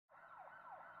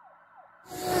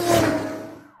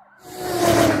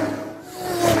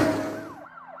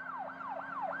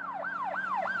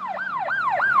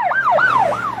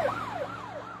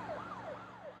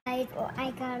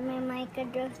I got my Micro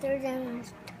Drifters and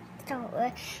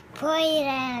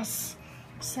Poires.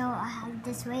 So I have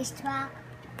this racetrack.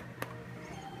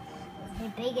 It's the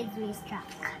biggest racetrack.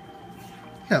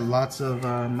 Yeah, lots of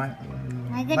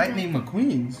Lightning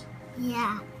McQueens.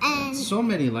 Yeah, and so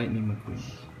many Lightning McQueens.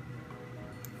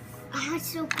 I had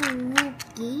so cool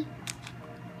Wookie.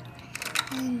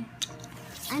 And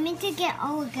I meant to get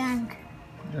all gang.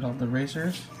 Get all the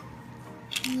racers?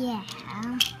 Yeah.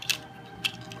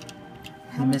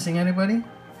 You missing anybody?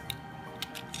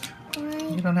 Why?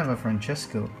 You don't have a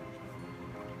Francesco.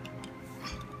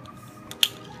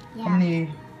 Yeah. How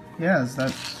many? Yeah, is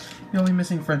that you're only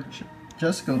missing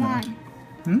Francesco now?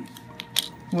 Who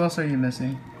else are you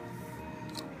missing?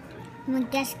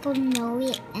 Francesco,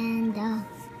 Noe, and I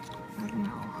don't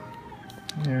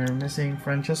know. You're missing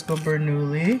Francesco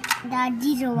Bernoulli. The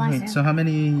diesel washer. Wait, so how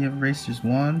many racers?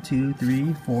 1, 2,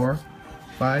 3, 4,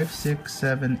 5, 6,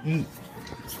 7, 8.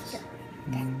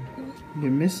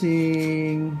 You're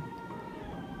missing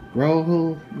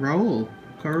Raul,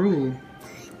 Carul,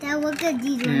 That was a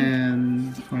diesel.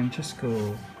 and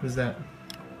Francesco. Who's that?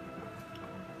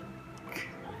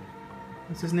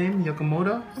 What's his name?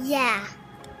 Yokomoto? Yeah.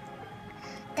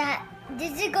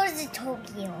 This goes to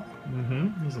Tokyo.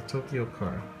 He's a Tokyo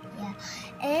car. Yeah.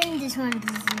 And this one is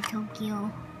in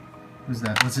Tokyo. Who's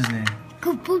that? What's his name?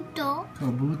 Kabuto.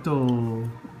 Kabuto.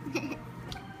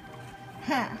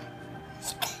 Huh.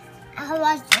 I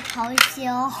watched the color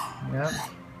seal. Yep.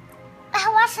 I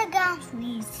watched the gun,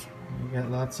 please. You got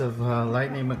lots of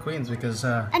Lightning McQueens because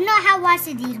I know how to watch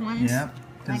these ones. yeah,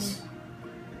 because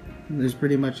there's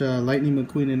pretty much a Lightning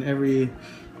McQueen in every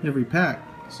pack.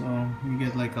 So you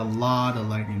get like a lot of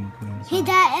Lightning McQueens. Hey,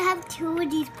 Dad, I have 2 of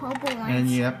these purple ones. And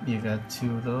yep, you got 2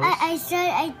 of those. I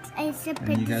said put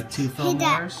And you this. got 2 Hey,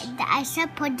 Dad, Fillmores. I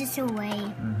said put this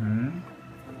away.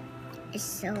 It's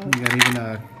so. You got even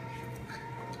a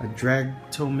drag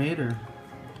tomater.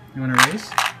 You want to race?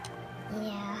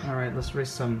 Yeah. All right, let's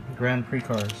race some Grand Prix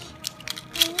cars.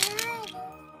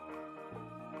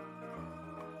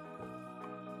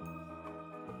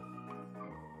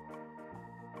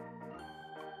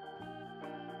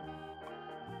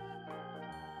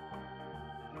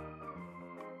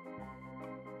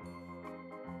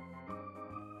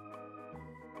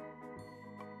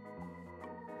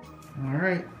 All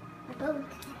right. Okay.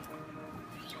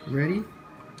 Ready?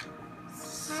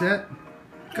 Set.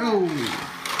 Go.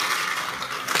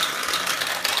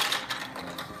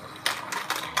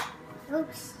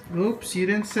 Oops. Oops, you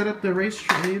didn't set up the race.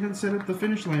 You didn't set up the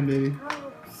finish line, baby.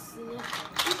 Oopsie.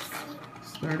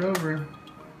 Oopsie. Start over.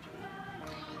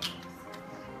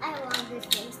 I love this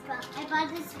race truck. I bought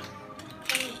this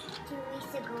 2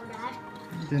 weeks ago, Dad.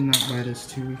 You did not buy this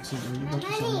 2 weeks ago. You bought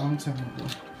this a long time ago.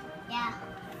 Yeah.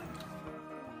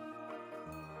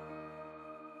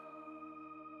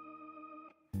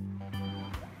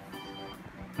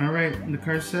 All right, the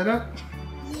car's set up.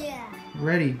 Yeah.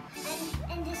 Ready.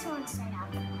 And this one's set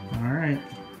up. All right.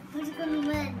 Who's gonna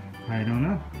win? I don't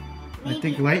know. I Maybe.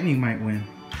 think Lightning might win.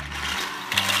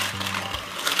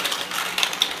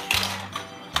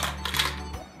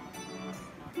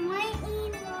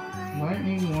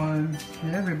 Lightning won.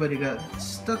 And everybody got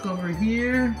stuck over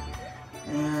here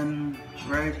and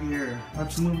right here.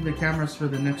 Let's move the cameras for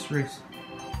the next race.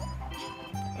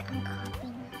 I'm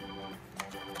copying.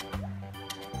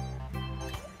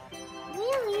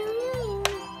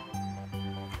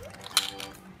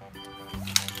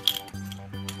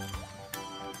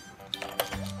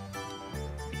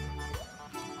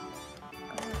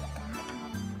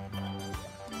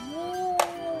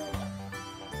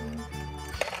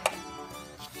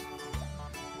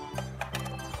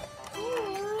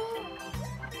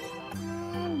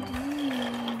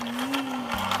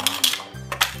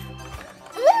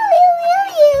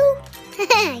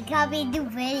 I copied the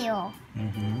video.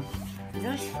 It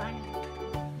was fun.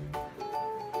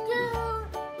 Go!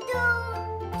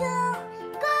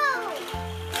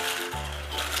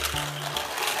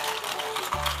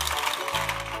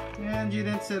 And you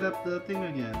didn't set up the thing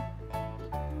again.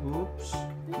 Oops.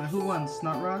 Now who won?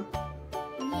 Snot Rod?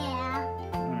 Yeah.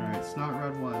 Alright, Snot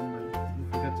Rod won, but you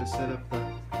forgot to set up the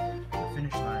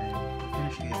finish line. The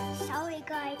finish gate. Sorry,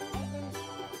 guys.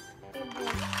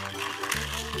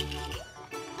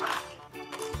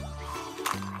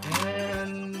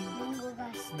 And Ringo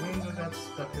got stuck. Wingo got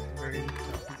stuck at the very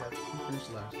top. He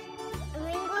finished last.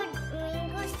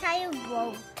 Ringo's tire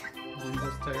broke.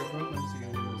 Wingo's tire broke. Let's see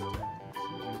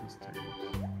Wingo's tire.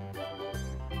 Let's see Wingo's tires.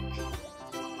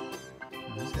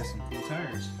 He's got some cool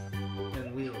tires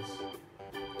and wheels.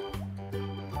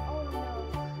 Oh no.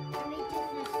 Let me do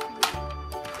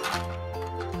this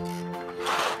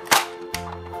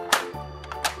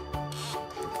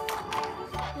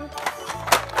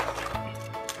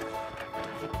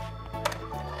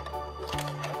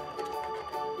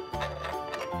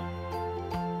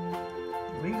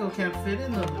Wingo can't fit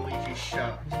in the Luigi's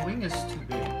shop. His wing is too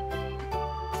big.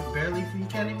 He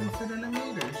can't even fit in the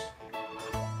meters.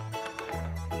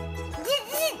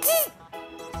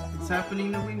 What's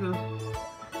happening to Wingo?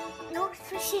 No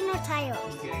fishing or tires.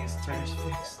 He's getting his tires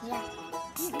fixed. Yeah.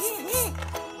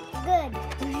 Good.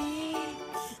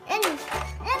 And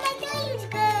my tire's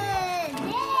good.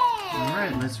 Yeah.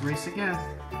 Alright, let's race again.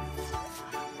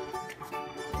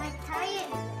 My tire.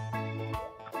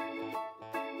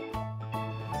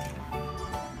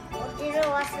 There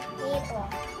was a table.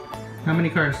 How many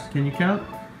cars? Can you count?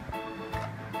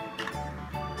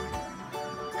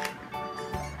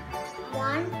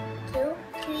 1, 2,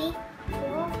 3,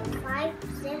 4, 5,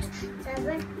 6,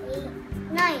 7,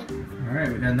 8, 9. Alright,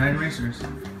 we got 9 racers.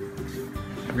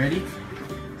 Ready?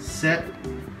 Set.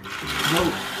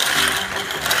 Go!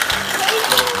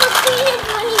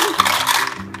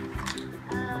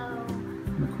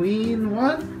 McQueen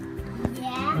won?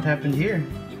 Yeah. What happened here?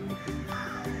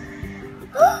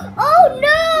 Oh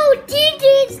no!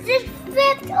 Didi's just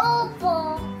flipped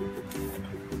over.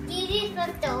 Didi's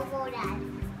flipped over, Dad.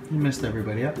 You messed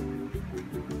everybody up.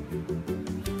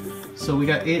 So we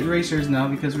got 8 racers now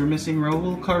because we're missing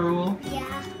Raul Carul Yeah.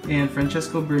 and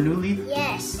Francesco Bernoulli.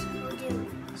 Yes, we'll do.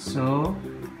 So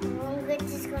We're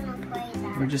just gonna play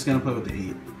that. we're just gonna play with the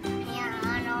 8. Yeah,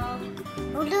 I know.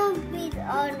 We'll do with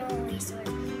no racers.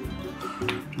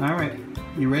 Alright,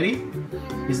 you ready?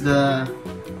 Yeah. Is the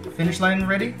finish line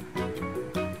ready?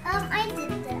 I did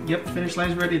that. Yep, finish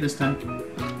line's ready this time.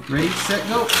 Ready, set,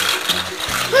 go!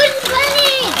 Who's running?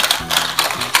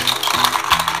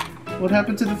 What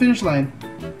happened to the finish line?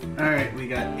 Alright, we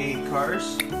got 8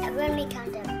 cars. Let me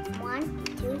count them. 1,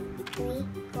 2, 3,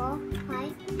 4,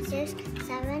 5, 6,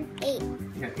 7, 8.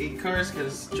 We got 8 cars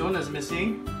because Jonah's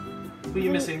missing. Who are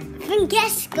you missing?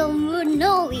 Francesco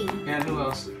Bernoulli. And who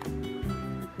else?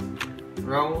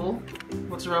 Raul?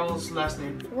 What's Raul's last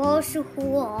name? Raul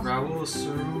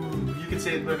Suru. You can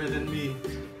say it better than me.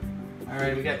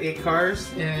 Alright, we got 8 cars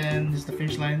and this is the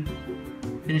finish line.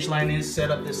 Finish line is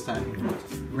set up this time.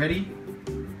 Ready?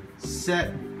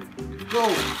 Set. Go!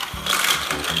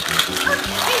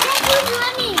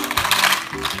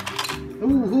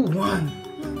 Ooh, who won?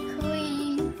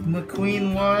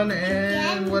 McQueen won,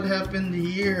 and what happened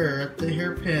here at the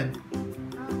hairpin?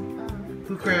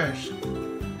 Who crashed?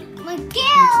 Looks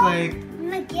like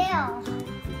Miguel.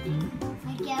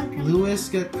 Lewis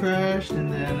got crashed,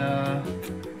 and then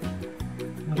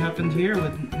what happened here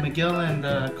with Miguel and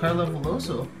Carla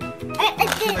Veloso?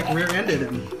 She like rear-ended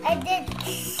him. I did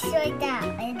like that.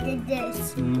 I did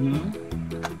this.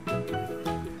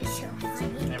 It's so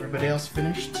funny. Everybody else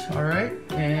finished, all right,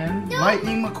 and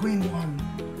Lightning McQueen won.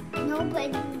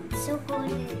 Nobody so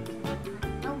good.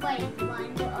 Nobody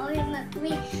won. Only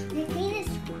McQueen. McQueen is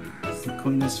fast.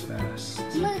 McQueen is fast.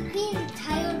 McQueen is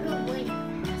tired of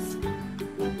waiting fast.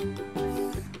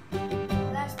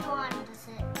 That's the one. That's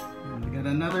it. And we got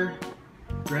another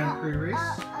Grand Prix race.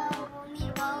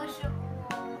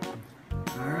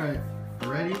 All right,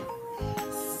 ready?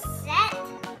 Set.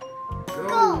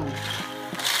 Go!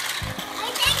 I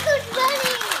think who's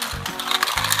running?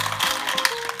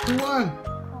 Who won?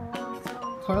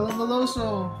 Carla Veloso.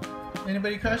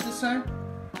 Anybody crash this time?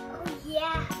 Oh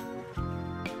yeah.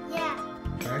 Yeah.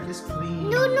 Track is clean.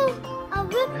 No. A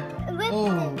rip.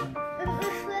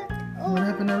 Oh, what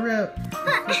happened to Rip?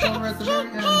 It's over at the very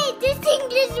end. Hey, this thing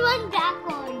just went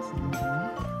backwards.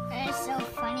 That's so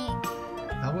funny.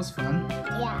 That was fun.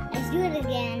 Yeah, let's do it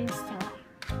again. So.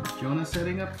 Jonah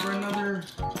setting up for another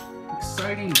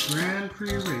exciting Grand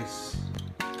Prix race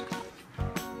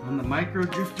on the Micro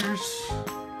Drifters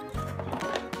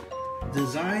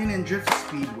Design and Drift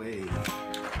Speedway.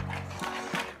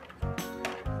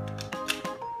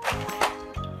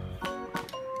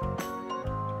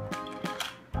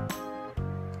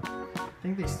 I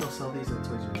think they still sell these at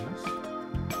Toys R Us. I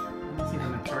don't see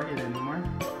them at Target anymore.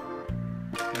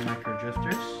 The Micro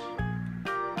Drifters.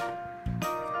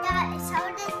 That is how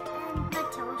it is in the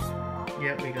toast.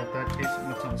 Yep, we got that case at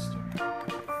Mattel store.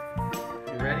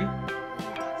 You ready?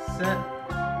 Set.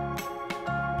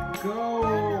 Go!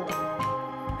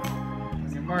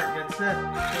 On your mark, get set. Go.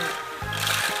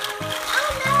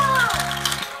 Oh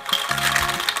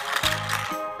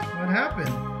What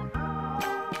happened?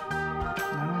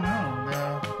 I don't know. no!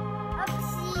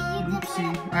 Oopsie, you did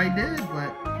Oopsie. it. I did,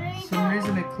 but Hurry For some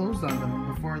reason it closed on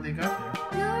them before they got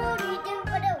there. No, you didn't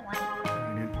put it white.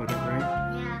 You didn't put it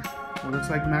right? Yeah. Well, looks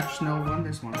like Max Schnell won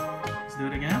this one. Let's do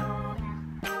it again.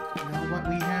 Yeah. Now what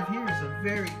we have here is a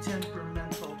very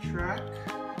temperamental track.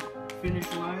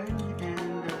 Finish line,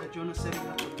 and Jonah setting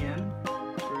up again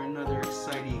for another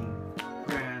exciting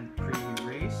Grand Prix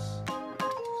race.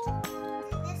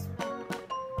 This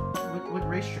one. What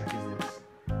racetrack is this?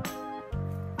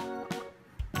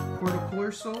 Porto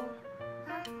Corso?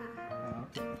 Oh,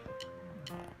 okay.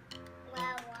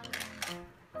 Well,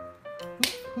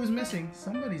 Who's missing?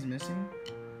 Somebody's missing.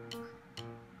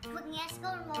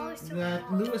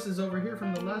 That Lewis is over here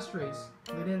from the last race.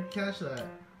 We didn't catch that.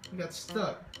 He got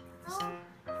stuck.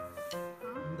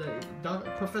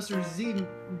 Professor Z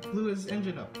blew his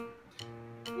engine up.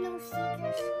 No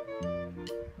stickers.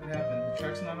 What happened? The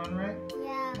track's not on right?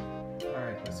 Yeah.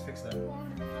 Alright, let's fix that.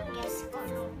 Yes.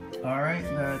 Alright,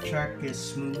 the track is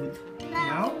smooth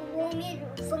now. We'll need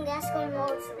Fungasco and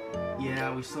Rose.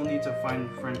 Yeah, we still need to find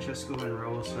Francesco and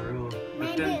Raul Sarul.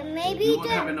 But Maybe we won't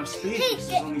have enough space. Hey,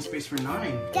 There's only space for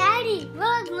 9. Daddy,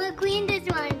 look, McQueen does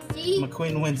one. See?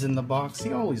 McQueen wins in the box.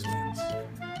 He always wins.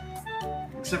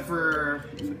 Except for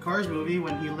the Cars movie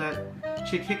when he let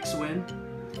Chick Hicks win.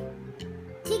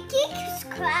 Chick Hicks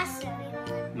crashed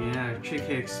everyone. Yeah, Chick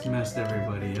Hicks messed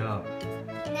everybody up.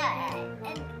 No,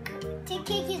 Chick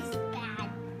Hicks is bad.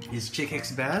 Is Chick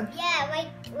Hicks bad? Yeah,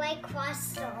 like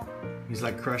Crusher. He's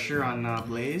like Crusher on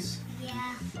Blaze?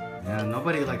 Yeah. Yeah,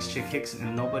 nobody likes Chick Hicks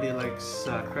and nobody likes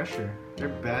Crusher. They're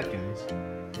bad guys.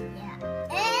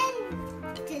 Yeah.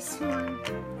 And this one.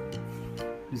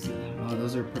 Oh,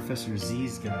 those are Professor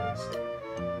Z's guys.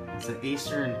 It's an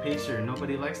Acer and Pacer.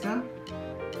 Nobody likes them?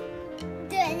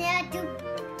 Yeah,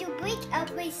 to break up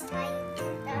his tires.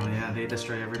 Oh yeah, they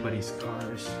destroy everybody's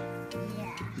cars.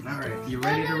 Yeah. Alright, you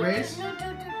ready to race? No,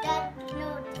 that.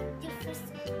 No, the first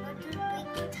one to break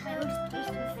the tires is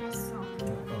the first song.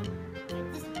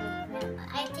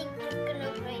 I think we're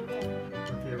gonna break them.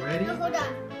 Okay, ready? No, hold on.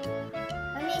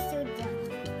 Let me show them.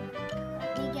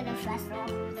 Let me get a fast roll.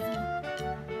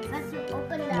 Let's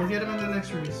open that. We'll get them in the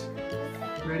next race.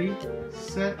 Ready,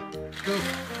 set, go.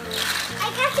 I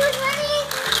got you running.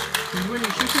 He's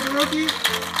winning. Shoot to the rookie.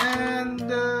 And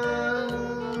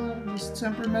this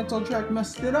temperamental track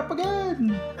messed it up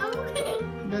again. Okay.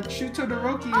 That shoot to the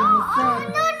rookie in the Oh, front.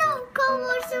 no. Come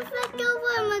on, so flipped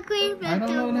over. McQueen flipped over. I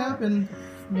don't know what happened.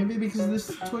 Maybe because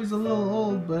this toy's a little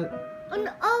old, but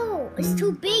it's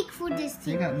too big for this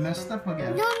they thing. got messed up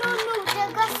again. No.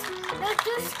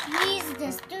 Just squeeze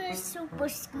this. Just super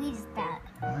squeeze that.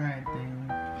 Alright,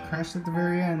 they crashed at the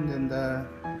very end, and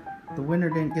the winner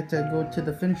didn't get to go to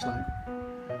the finish line.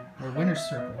 Or winner's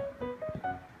circle.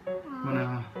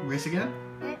 Wanna race again?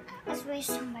 Let's race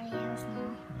somebody else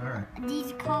now. Alright.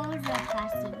 These cars are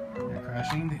crashing. They're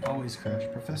crashing? They always crash.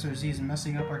 Professor Z is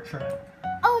messing up our track.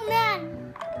 Oh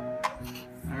man!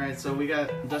 Alright, so we got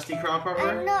Dusty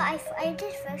Crawpupper. No, I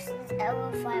did first. I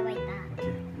will fly like that.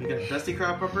 Okay, we got Dusty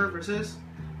Crawpupper versus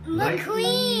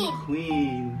McQueen!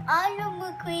 McQueen. I know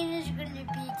McQueen is gonna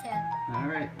beat him.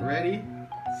 Alright, ready,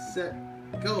 set,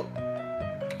 go.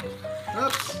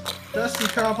 Oops! Dusty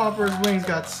Crawpupper's wings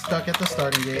got stuck at the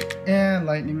starting gate. And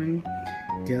Lightning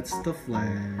gets the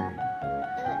flag.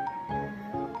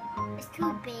 It's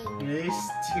too big. It's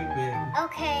too big.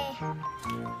 Okay.